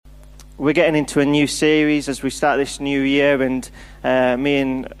we're getting into a new series as we start this new year, and me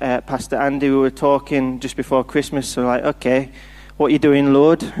and Pastor Andy, we were talking just before Christmas, so like, okay, what are you doing,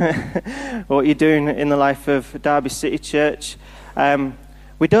 Lord? What are you doing in the life of Derby City Church?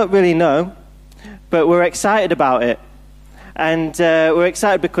 We don't really know, but we're excited about it. And we're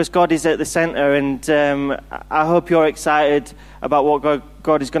excited because God is at the center, and I hope you're excited about what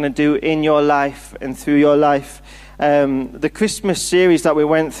God is going to do in your life and through your life. The Christmas series that we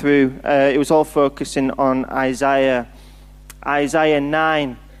went through, it was all focusing on Isaiah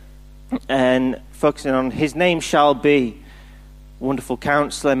 9, and focusing on His name shall be Wonderful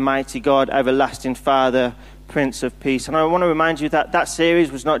Counselor, Mighty God, Everlasting Father, Prince of Peace. And I want to remind you that that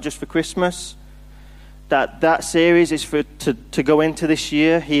series was not just for Christmas. That series is to go into this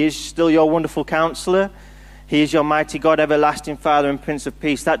year. He is still your Wonderful Counselor. He is your Mighty God, Everlasting Father, and Prince of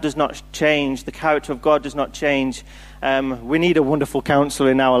Peace. That does not change. The character of God does not change. We need a Wonderful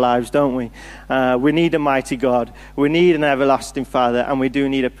Counselor in our lives, don't we? We need a Mighty God. We need an Everlasting Father, and we do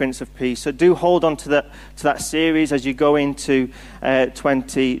need a Prince of Peace. So do hold on to that series as you go into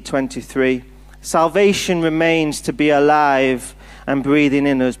 2023. Salvation remains to be alive and breathing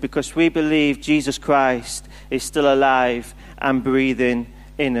in us because we believe Jesus Christ is still alive and breathing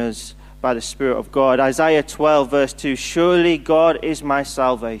in us by the Spirit of God. Isaiah 12 verse 2, surely God is my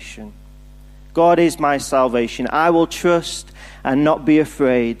salvation. God is my salvation. I will trust and not be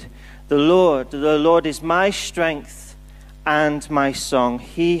afraid. The Lord is my strength and my song.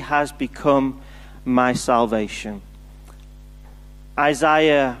 He has become my salvation.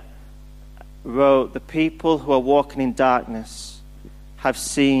 Isaiah wrote, the people who are walking in darkness have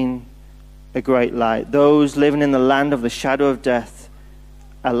seen a great light. Those living in the land of the shadow of death,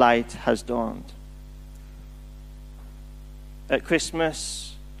 a light has dawned. At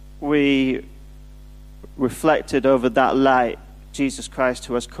Christmas, we reflected over that light, Jesus Christ,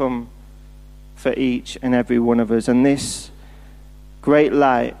 who has come for each and every one of us. And this great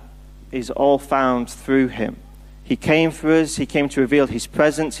light is all found through Him. He came for us. He came to reveal His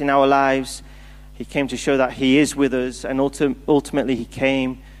presence in our lives. He came to show that He is with us. And ultimately, He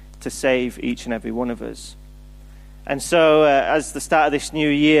came to save each and every one of us. And so, as the start of this new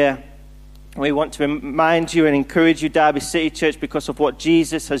year, we want to remind you and encourage you, Derby City Church, because of what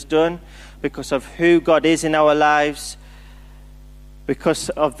Jesus has done, because of who God is in our lives, because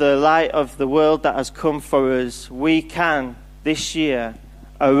of the light of the world that has come for us, we can, this year,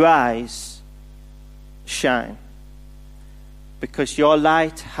 arise, shine. Because your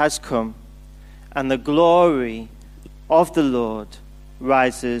light has come, and the glory of the Lord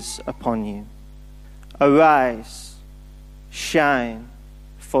rises upon you. Arise, shine,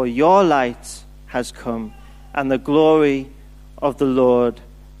 for your light has come, and the glory of the Lord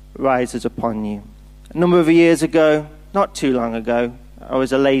rises upon you. A number of years ago, not too long ago, I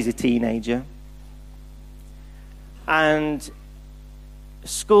was a lazy teenager, and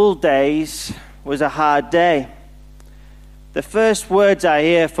school days was a hard day. The first words I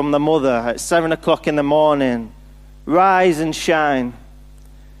hear from the mother at 7 o'clock in the morning, rise and shine.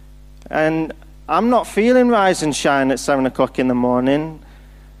 And I'm not feeling rise and shine at 7 o'clock in the morning.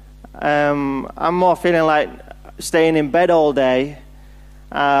 I'm more feeling like staying in bed all day.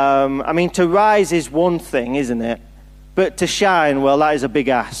 I mean, to rise is one thing, isn't it? But to shine, well, that is a big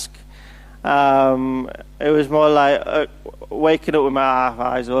ask. It was more like waking up with my half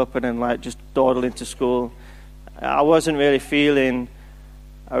eyes open and like just dawdling to school. I wasn't really feeling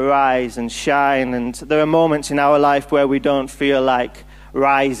a rise and shine. And there are moments in our life where we don't feel like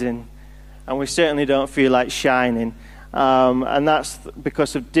rising. And we certainly don't feel like shining. And that's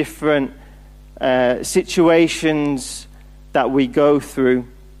because of different situations that we go through.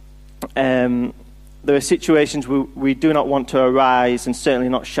 There are situations we do not want to arise and certainly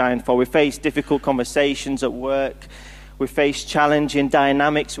not shine for. We face difficult conversations at work. We face challenging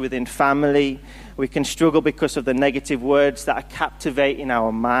dynamics within family. We can struggle because of the negative words that are captivating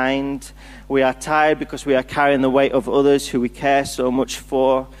our mind. We are tired because we are carrying the weight of others who we care so much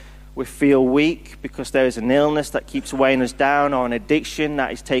for. We feel weak because there is an illness that keeps weighing us down or an addiction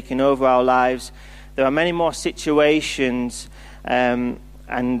that is taking over our lives. There are many more situations and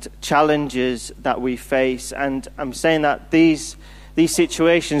challenges that we face. And I'm saying that these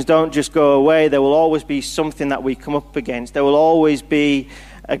situations don't just go away. There will always be something that we come up against. There will always be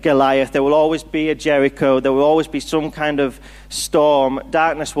a Goliath. There will always be a Jericho. There will always be some kind of storm.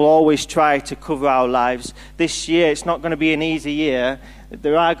 Darkness will always try to cover our lives. This year, it's not going to be an easy year.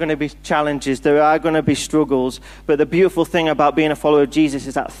 There are going to be challenges. There are going to be struggles. But the beautiful thing about being a follower of Jesus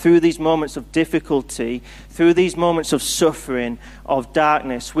is that through these moments of difficulty, through these moments of suffering, of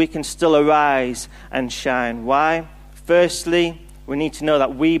darkness, we can still arise and shine. Why? Firstly, we need to know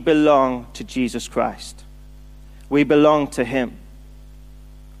that we belong to Jesus Christ. We belong to him.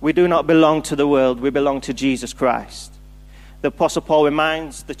 We do not belong to the world. We belong to Jesus Christ. The Apostle Paul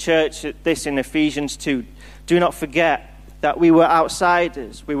reminds the church this in Ephesians 2. Do not forget that we were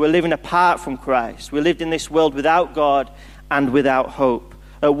outsiders. We were living apart from Christ. We lived in this world without God and without hope.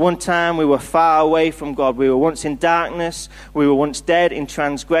 At one time, we were far away from God. We were once in darkness. We were once dead in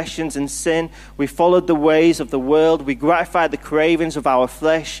transgressions and sin. We followed the ways of the world. We gratified the cravings of our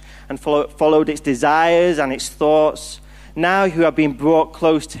flesh and followed its desires and its thoughts. Now you have been brought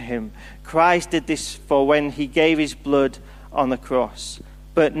close to him. Christ did this for when he gave his blood on the cross.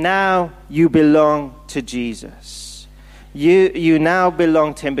 But now you belong to Jesus. You now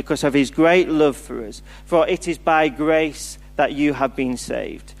belong to him because of his great love for us. For it is by grace that you have been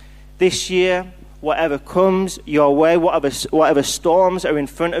saved. This year, whatever comes your way, whatever storms are in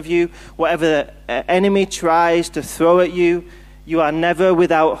front of you, whatever the enemy tries to throw at you, you are never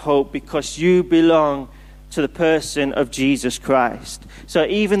without hope because you belong to the person of Jesus Christ. So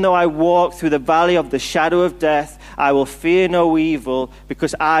even though I walk through the valley of the shadow of death, I will fear no evil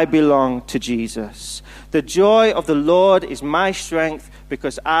because I belong to Jesus. The joy of the Lord is my strength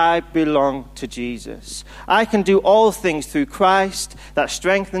because I belong to Jesus. I can do all things through Christ that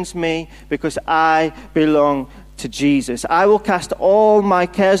strengthens me because I belong to Jesus. I will cast all my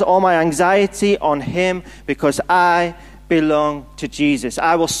cares, all my anxiety on him because I belong to Jesus.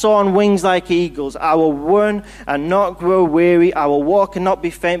 I will soar on wings like eagles. I will run and not grow weary. I will walk and not be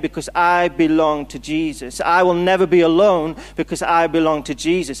faint because I belong to Jesus. I will never be alone because I belong to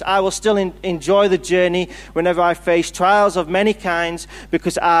Jesus. I will still enjoy the journey whenever I face trials of many kinds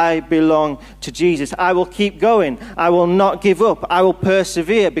because I belong to Jesus. I will keep going. I will not give up. I will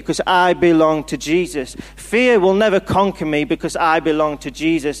persevere because I belong to Jesus. Fear will never conquer me because I belong to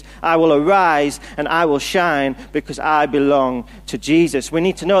Jesus. I will arise and I will shine because I belong to Jesus. We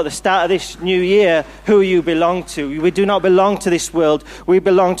need to know at the start of this new year who you belong to. We do not belong to this world. We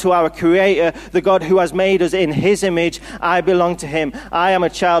belong to our Creator, the God who has made us in his image. I belong to him. I am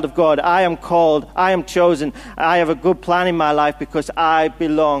a child of God. I am called. I am chosen. I have a good plan in my life because I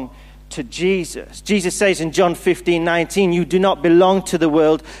belong to Jesus. Jesus says in John 15:19, you do not belong to the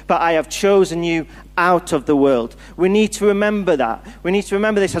world, but I have chosen you out of the world. We need to remember that. We need to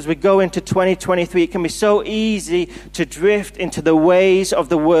remember this as we go into 2023. It can be so easy to drift into the ways of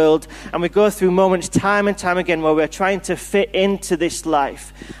the world, and we go through moments time and time again where we're trying to fit into this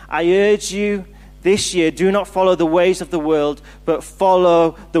life. I urge you this year, do not follow the ways of the world, but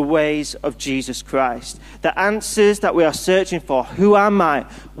follow the ways of Jesus Christ. The answers that we are searching for, who am I?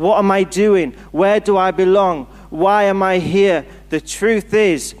 What am I doing? Where do I belong? Why am I here? The truth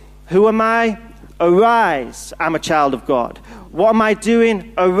is, who am I? Arise, I'm a child of God. What am I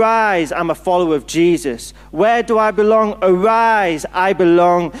doing? Arise, I'm a follower of Jesus. Where do I belong? Arise, I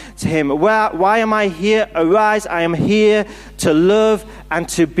belong to him. Why am I here? Arise, I am here to love and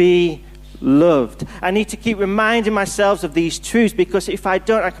to be loved. I need to keep reminding myself of these truths because if I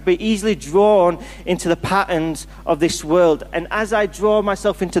don't, I could be easily drawn into the patterns of this world. And as I draw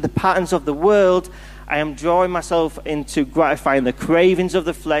myself into the patterns of the world, I am drawing myself into gratifying the cravings of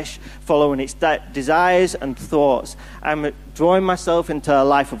the flesh, following its desires and thoughts. I'm drawing myself into a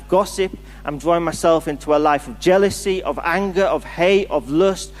life of gossip. I'm drawing myself into a life of jealousy, of anger, of hate, of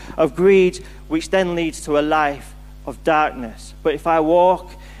lust, of greed, which then leads to a life of darkness. But if I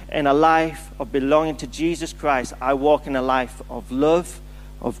walk in a life of belonging to Jesus Christ, I walk in a life of love,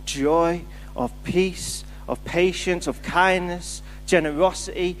 of joy, of peace, of patience, of kindness,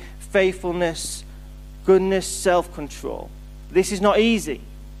 generosity, faithfulness, goodness, self-control. This is not easy.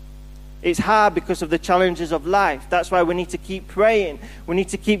 It's hard because of the challenges of life. That's why we need to keep praying. We need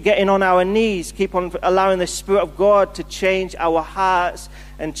to keep getting on our knees, keep on allowing the Spirit of God to change our hearts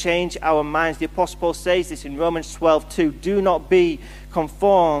and change our minds. The Apostle Paul says this in Romans 12:2. Do not be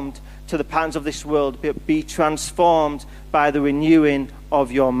conformed to the patterns of this world, but be transformed by the renewing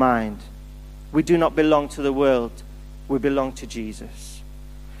of your mind. We do not belong to the world. We belong to Jesus.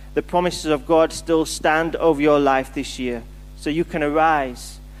 The promises of God still stand over your life this year, so you can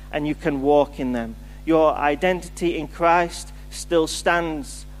arise and you can walk in them. Your identity in Christ still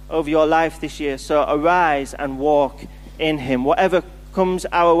stands over your life this year, so arise and walk in him. Whatever comes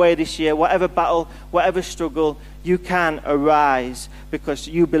our way this year, whatever battle, whatever struggle, you can arise because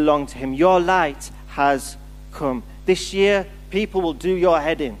you belong to him. Your light has come. This year, people will do your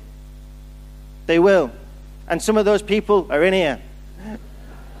head in. They will. And some of those people are in here.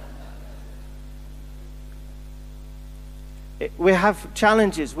 We have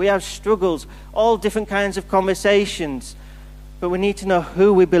challenges, we have struggles, all different kinds of conversations. But we need to know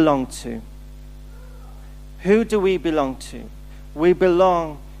who we belong to. Who do we belong to? We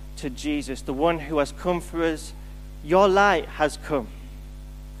belong to Jesus, the one who has come for us. Your light has come.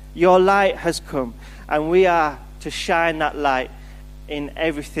 Your light has come. And we are to shine that light in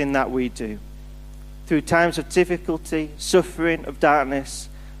everything that we do. Through times of difficulty, suffering, of darkness,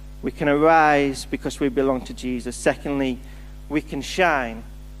 we can arise because we belong to Jesus. Secondly, we can shine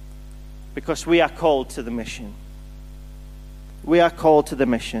because we are called to the mission. We are called to the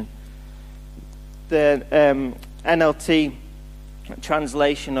mission. The NLT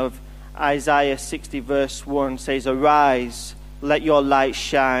translation of Isaiah 60 verse 1 says, "Arise, let your light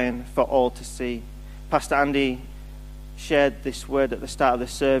shine for all to see." Pastor Andy shared this word at the start of the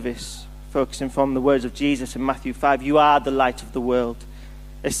service, focusing from the words of Jesus in Matthew 5. You are the light of the world.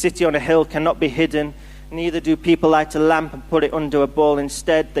 A city on a hill cannot be hidden. Neither do people light a lamp and put it under a bowl.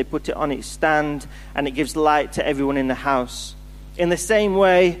 Instead, they put it on its stand, and it gives light to everyone in the house. In the same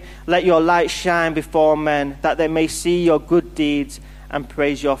way, let your light shine before men, that they may see your good deeds and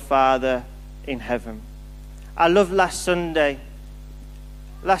praise your Father in heaven. I love last Sunday.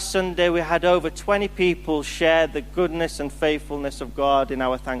 Last Sunday, we had over 20 people share the goodness and faithfulness of God in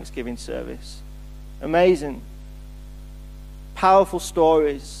our Thanksgiving service. Amazing. Powerful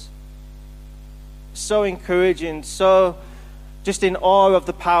stories. So encouraging, so just in awe of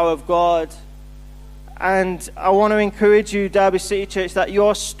the power of God. And I want to encourage you, Derby City Church, that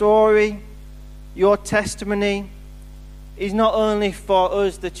your story, your testimony, is not only for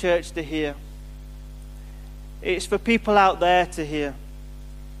us, the church, to hear. It's for people out there to hear.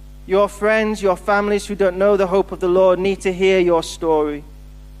 Your friends, your families who don't know the hope of the Lord need to hear your story,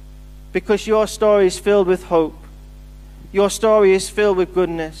 because your story is filled with hope. Your story is filled with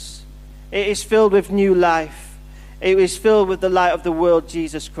goodness. It is filled with new life. It is filled with the light of the world,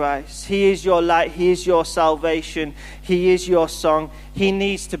 Jesus Christ. He is your light. He is your salvation. He is your song. He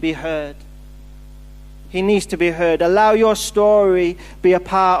needs to be heard. He needs to be heard. Allow your story be a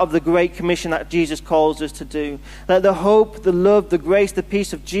part of the great commission that Jesus calls us to do. Let the hope, the love, the grace, the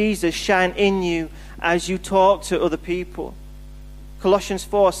peace of Jesus shine in you as you talk to other people. Colossians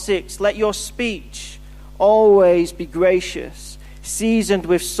 4:6, let your speech always be gracious, seasoned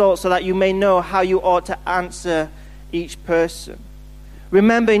with salt, so that you may know how you ought to answer each person.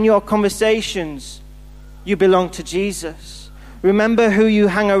 Remember, in your conversations, you belong to Jesus. Remember who you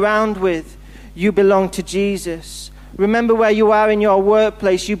hang around with. You belong to Jesus. Remember where you are in your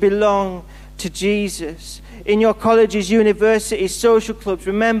workplace. You belong to Jesus. In your colleges, universities, social clubs,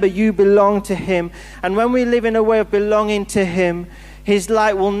 remember you belong to Him. And when we live in a way of belonging to Him, His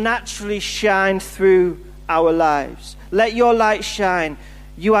light will naturally shine through our lives. Let your light shine.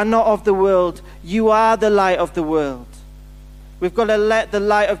 You are not of the world. You are the light of the world. We've got to let the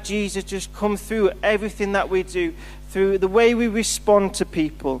light of Jesus just come through everything that we do, through the way we respond to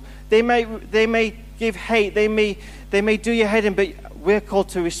people. They may give hate. They may do your head in, but we're called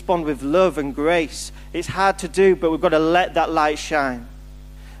to respond with love and grace. It's hard to do, but we've got to let that light shine.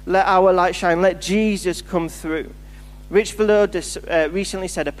 Let our light shine. Let Jesus come through. Rich Villodas recently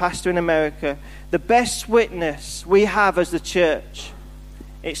said, a pastor in America, the best witness we have as the church,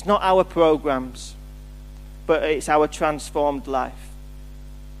 it's not our programs, but it's our transformed life.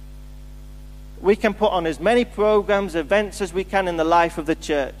 We can put on as many programs, events as we can in the life of the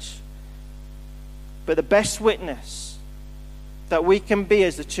church. But the best witness that we can be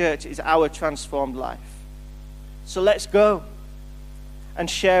as the church is our transformed life. So let's go and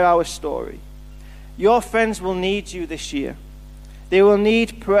share our story. Your friends will need you this year. They will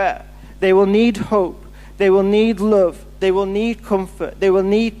need prayer. They will need hope. They will need love. They will need comfort. They will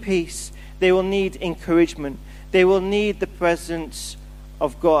need peace. They will need encouragement. They will need the presence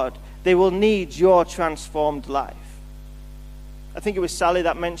of God. They will need your transformed life. I think it was Sally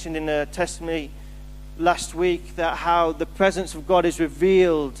that mentioned in her testimony last week that how the presence of God is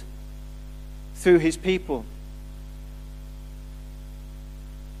revealed through His people.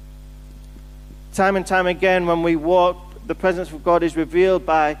 Time and time again, when we walk, the presence of God is revealed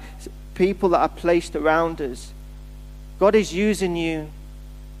by people that are placed around us. God is using you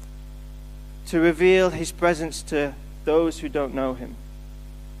to reveal His presence to those who don't know Him.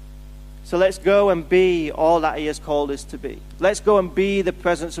 So let's go and be all that He has called us to be. Let's go and be the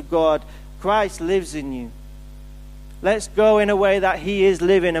presence of God. Christ lives in you. Let's go in a way that He is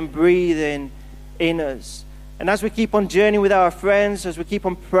living and breathing in us. And as we keep on journeying with our friends, as we keep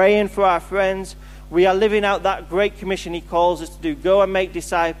on praying for our friends, we are living out that great commission He calls us to do. Go and make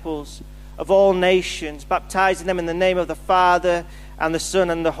disciples of all nations, baptizing them in the name of the Father and the Son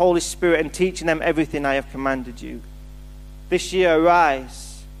and the Holy Spirit, and teaching them everything I have commanded you. This year,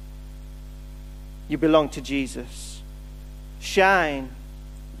 arise. You belong to Jesus. Shine.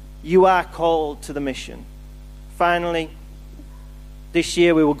 You are called to the mission. Finally, This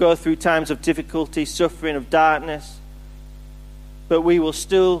year we will go through times of difficulty, suffering, of darkness, but we will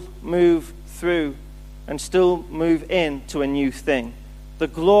still move through and still move into a new thing. The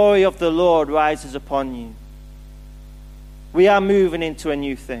glory of the Lord rises upon you. We are moving into a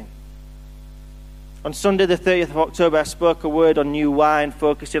new thing. On Sunday the 30th of October, I spoke a word on new wine,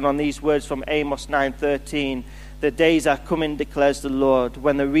 focusing on these words from Amos 9:13. The days are coming, declares the Lord,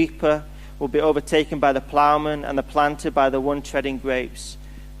 when the reaper will be overtaken by the plowman and the planter by the one treading grapes.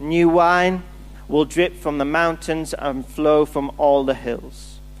 New wine will drip from the mountains and flow from all the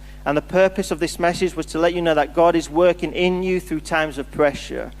hills. And the purpose of this message was to let you know that God is working in you through times of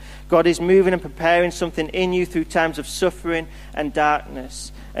pressure. God is moving and preparing something in you through times of suffering and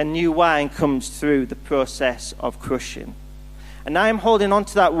darkness. And new wine comes through the process of crushing. And I am holding on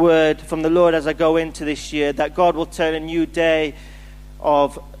to that word from the Lord as I go into this year, that God will turn a new day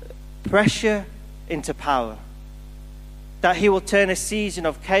of pressure into power. That he will turn a season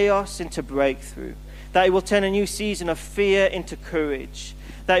of chaos into breakthrough. That he will turn a new season of fear into courage.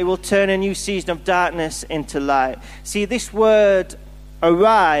 That he will turn a new season of darkness into light. See, this word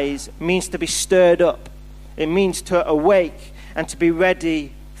arise means to be stirred up. It means to awake and to be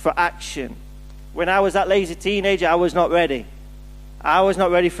ready for action. When I was that lazy teenager, I was not ready. I was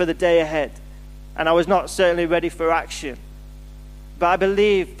not ready for the day ahead. And I was not certainly ready for action. But I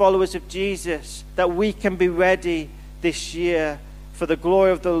believe, followers of Jesus, that we can be ready this year for the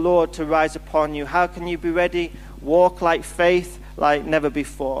glory of the Lord to rise upon you. How can you be ready? Walk like faith like never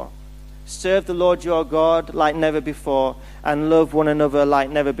before. Serve the Lord your God like never before. And love one another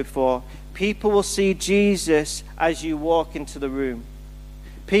like never before. People will see Jesus as you walk into the room.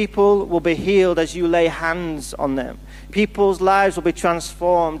 People will be healed as you lay hands on them. People's lives will be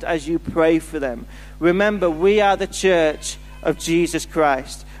transformed as you pray for them. Remember, we are the church of Jesus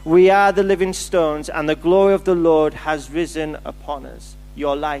Christ. We are the living stones, and the glory of the Lord has risen upon us.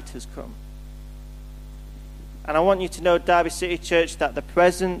 Your light has come. And I want you to know, Derby City Church, that the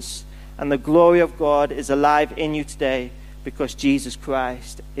presence and the glory of God is alive in you today because Jesus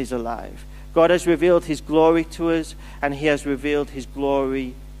Christ is alive. God has revealed his glory to us, and he has revealed his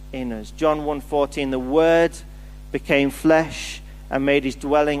glory in us. John 1:14, the Word became flesh and made his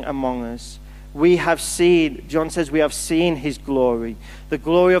dwelling among us. We have seen, John says, we have seen his glory, the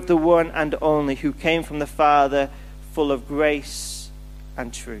glory of the one and only who came from the Father, full of grace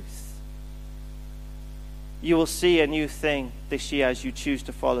and truth. You will see a new thing this year as you choose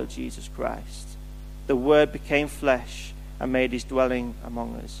to follow Jesus Christ. The Word became flesh and made his dwelling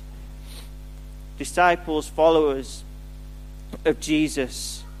among us. Disciples, followers of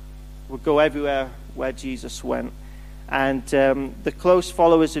Jesus would go everywhere where Jesus went. And the close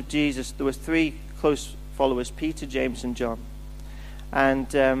followers of Jesus, there were three close followers, Peter, James, and John. And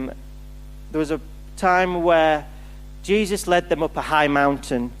there was a time where Jesus led them up a high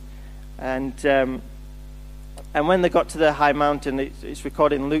mountain. And when they got to the high mountain, it's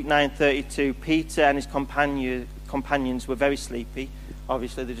recorded in Luke 9:32, Peter and his companions were very sleepy.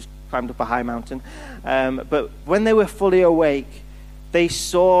 Obviously, they just climbed up a high mountain. But when they were fully awake, they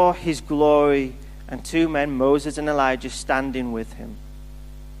saw his glory and two men, Moses and Elijah, standing with him.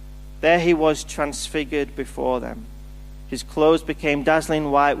 There he was transfigured before them. His clothes became dazzling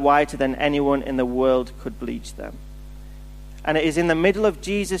white, whiter than anyone in the world could bleach them. And it is in the middle of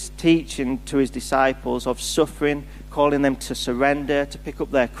Jesus' teaching to his disciples of suffering, calling them to surrender, to pick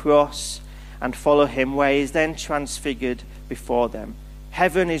up their cross and follow him, where he is then transfigured before them.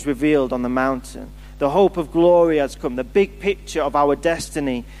 Heaven is revealed on the mountain. The hope of glory has come. The big picture of our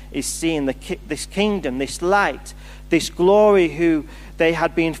destiny is seen. This kingdom, this light, this glory who they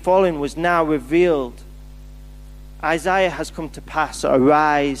had been following was now revealed. Isaiah has come to pass.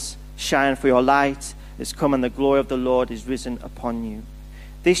 Arise, shine, for your light has come and the glory of the Lord is risen upon you.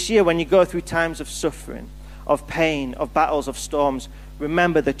 This year, when you go through times of suffering, of pain, of battles, of storms,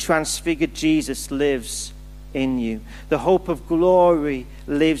 remember the transfigured Jesus lives in you. The hope of glory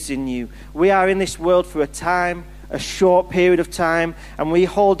lives in you. We are in this world for a time, a short period of time, and we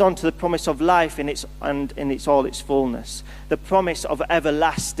hold on to the promise of life in all its fullness. The promise of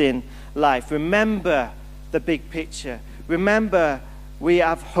everlasting life. Remember the big picture. Remember we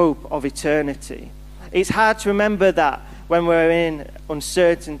have hope of eternity. It's hard to remember that when we're in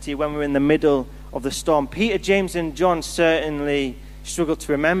uncertainty, when we're in the middle of the storm. Peter, James, and John certainly struggled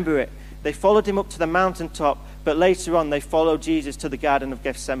to remember it. They followed him up to the mountaintop, but later on they followed Jesus to the Garden of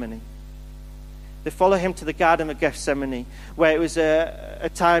Gethsemane. They followed him to the Garden of Gethsemane, where it was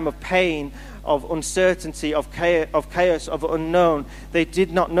a time of pain, of uncertainty, of chaos, of unknown. They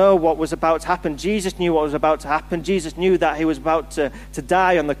did not know what was about to happen. Jesus knew what was about to happen. Jesus knew that he was about to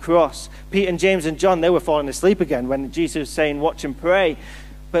die on the cross. Peter and James and John, they were falling asleep again when Jesus was saying, watch and pray.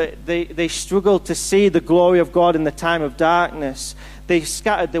 But they struggled to see the glory of God in the time of darkness. They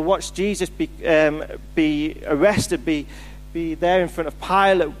scattered. They watched Jesus be arrested, be there in front of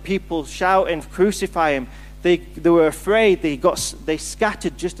Pilate, people shouting, crucify him. They were afraid. They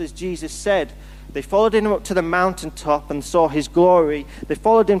scattered just as Jesus said. They followed him up to the mountaintop and saw his glory. They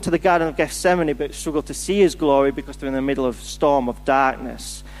followed him to the Garden of Gethsemane, but struggled to see his glory because they're in the middle of a storm of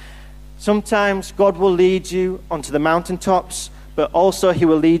darkness. Sometimes God will lead you onto the mountaintops, but also he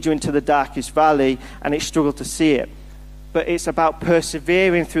will lead you into the darkest valley, and it's struggle to see it. But it's about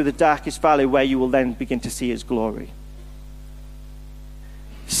persevering through the darkest valley where you will then begin to see his glory.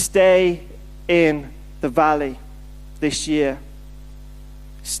 Stay in the valley this year.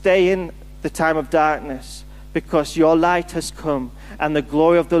 Stay in the time of darkness, because your light has come and the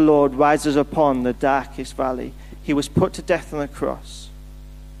glory of the Lord rises upon the darkest valley. He was put to death on the cross,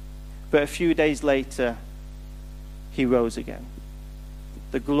 but a few days later he rose again.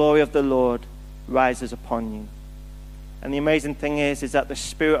 The glory of the Lord rises upon you. And the amazing thing is that the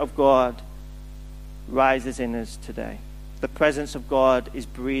Spirit of God rises in us today. The presence of God is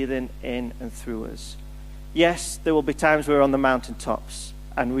breathing in and through us. Yes, there will be times we're on the mountaintops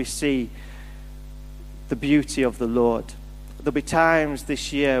and we see the beauty of the Lord. There'll be times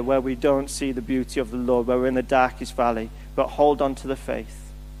this year where we don't see the beauty of the Lord, where we're in the darkest valley, but hold on to the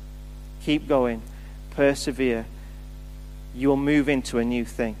faith. Keep going. Persevere. You will move into a new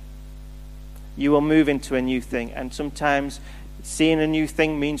thing. You will move into a new thing. And sometimes seeing a new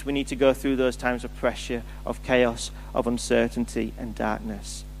thing means we need to go through those times of pressure, of chaos, of uncertainty and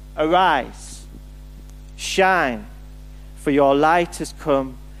darkness. Arise. Shine, for your light has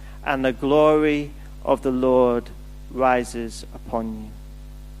come, and the glory of the Lord rises upon you.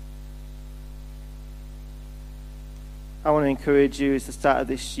 I want to encourage you at the start of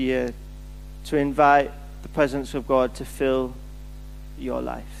this year to invite the presence of God to fill your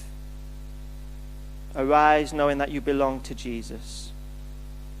life. Arise knowing that you belong to Jesus.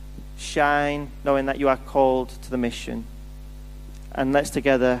 Shine knowing that you are called to the mission. And let's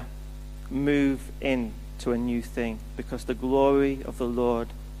together move in to a new thing, because the glory of the Lord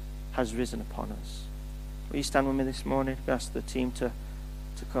has risen upon us. Will you stand with me this morning? I'll ask the team to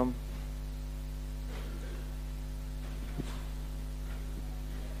come.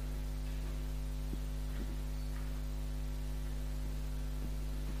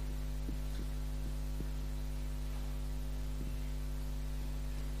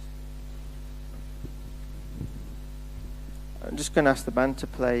 I'm just going to ask the band to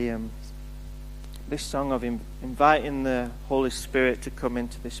play this song of inviting the Holy Spirit to come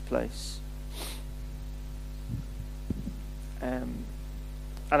into this place. And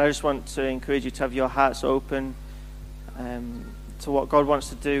I just want to encourage you to have your hearts open to what God wants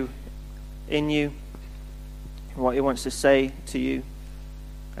to do in you, what he wants to say to you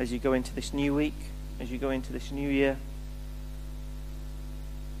as you go into this new week, as you go into this new year.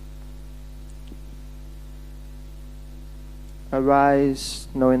 Arise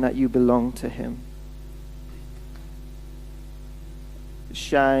knowing that you belong to him.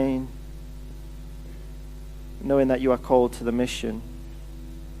 Shine knowing that you are called to the mission.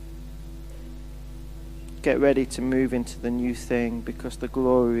 Get ready to move into the new thing, because the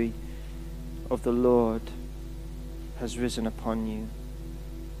glory of the Lord has risen upon you.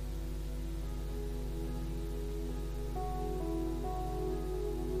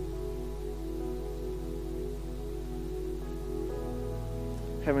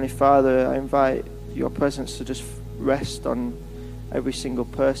 Heavenly Father, I invite your presence to just rest on every single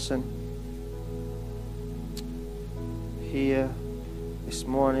person here this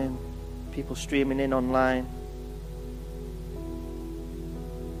morning, people streaming in online.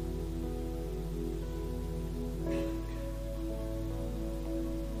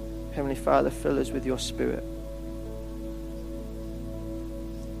 Heavenly Father, fill us with your Spirit.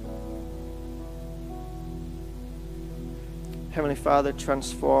 Heavenly Father,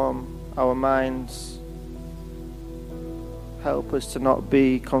 transform our minds. Help us to not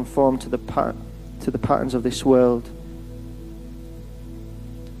be conformed to the patterns of this world.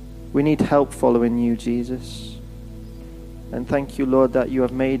 We need help following you, Jesus. And thank you, Lord, that you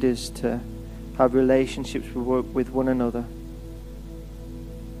have made us to have relationships with one another.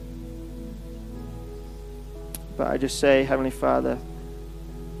 But I just say, Heavenly Father,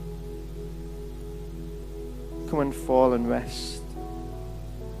 come and fall and rest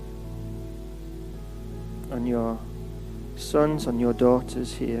on your sons, on your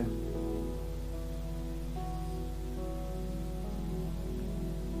daughters here.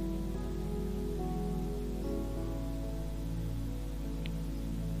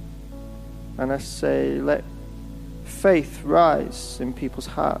 And I say, let faith rise in people's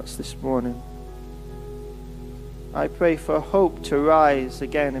hearts this morning. I pray for hope to rise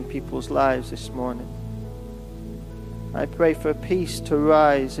again in people's lives this morning. I pray for peace to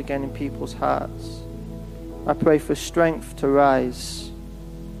rise again in people's hearts. I pray for strength to rise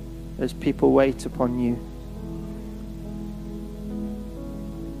as people wait upon you.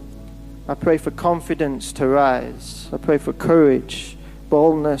 I pray for confidence to rise. I pray for courage,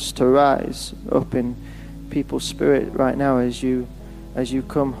 boldness to rise up in people's spirit right now as you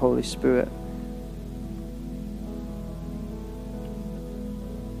come, Holy Spirit.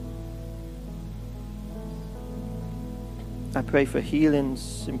 I pray for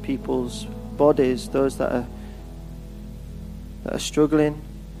healings in people's bodies, those that are struggling.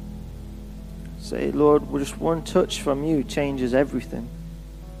 Say, Lord, just one touch from you changes everything.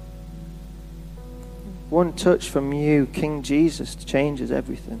 One touch from you, King Jesus, changes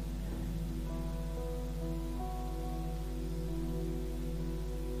everything.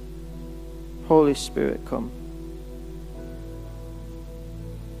 Holy Spirit, come.